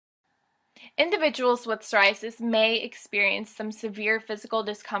Individuals with psoriasis may experience some severe physical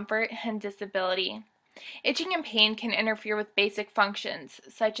discomfort and disability. Itching and pain can interfere with basic functions,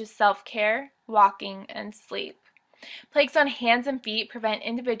 such as self-care, walking, and sleep. Plaques on hands and feet prevent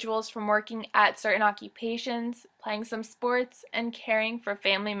individuals from working at certain occupations, playing some sports, and caring for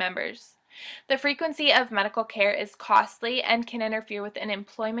family members. The frequency of medical care is costly and can interfere with an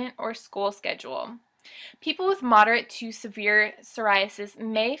employment or school schedule. People with moderate to severe psoriasis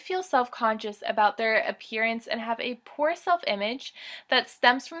may feel self-conscious about their appearance and have a poor self-image that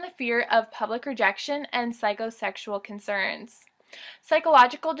stems from the fear of public rejection and psychosexual concerns.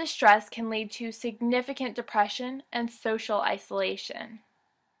 Psychological distress can lead to significant depression and social isolation.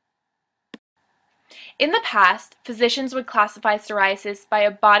 In the past, physicians would classify psoriasis by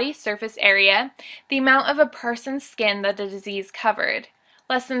a body surface area, the amount of a person's skin that the disease covered.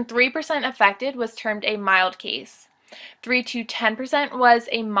 Less than 3% affected was termed a mild case. 3 to 10% was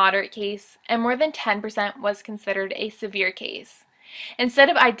a moderate case, and more than 10% was considered a severe case. Instead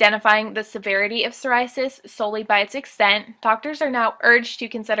of identifying the severity of psoriasis solely by its extent, doctors are now urged to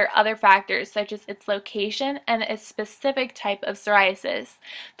consider other factors such as its location and a specific type of psoriasis,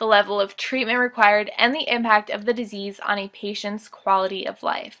 the level of treatment required, and the impact of the disease on a patient's quality of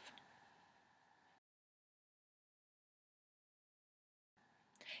life.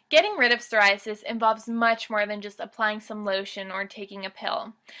 Getting rid of psoriasis involves much more than just applying some lotion or taking a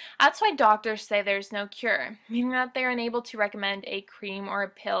pill. That's why doctors say there's no cure, meaning that they're unable to recommend a cream or a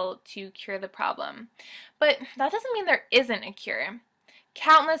pill to cure the problem. But that doesn't mean there isn't a cure.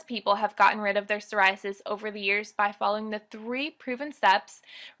 Countless people have gotten rid of their psoriasis over the years by following the 3 proven steps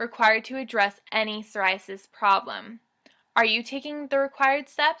required to address any psoriasis problem. Are you taking the required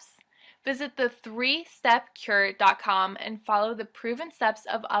steps? Visit the 3stepcure.com and follow the proven steps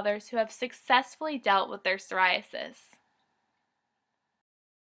of others who have successfully dealt with their psoriasis.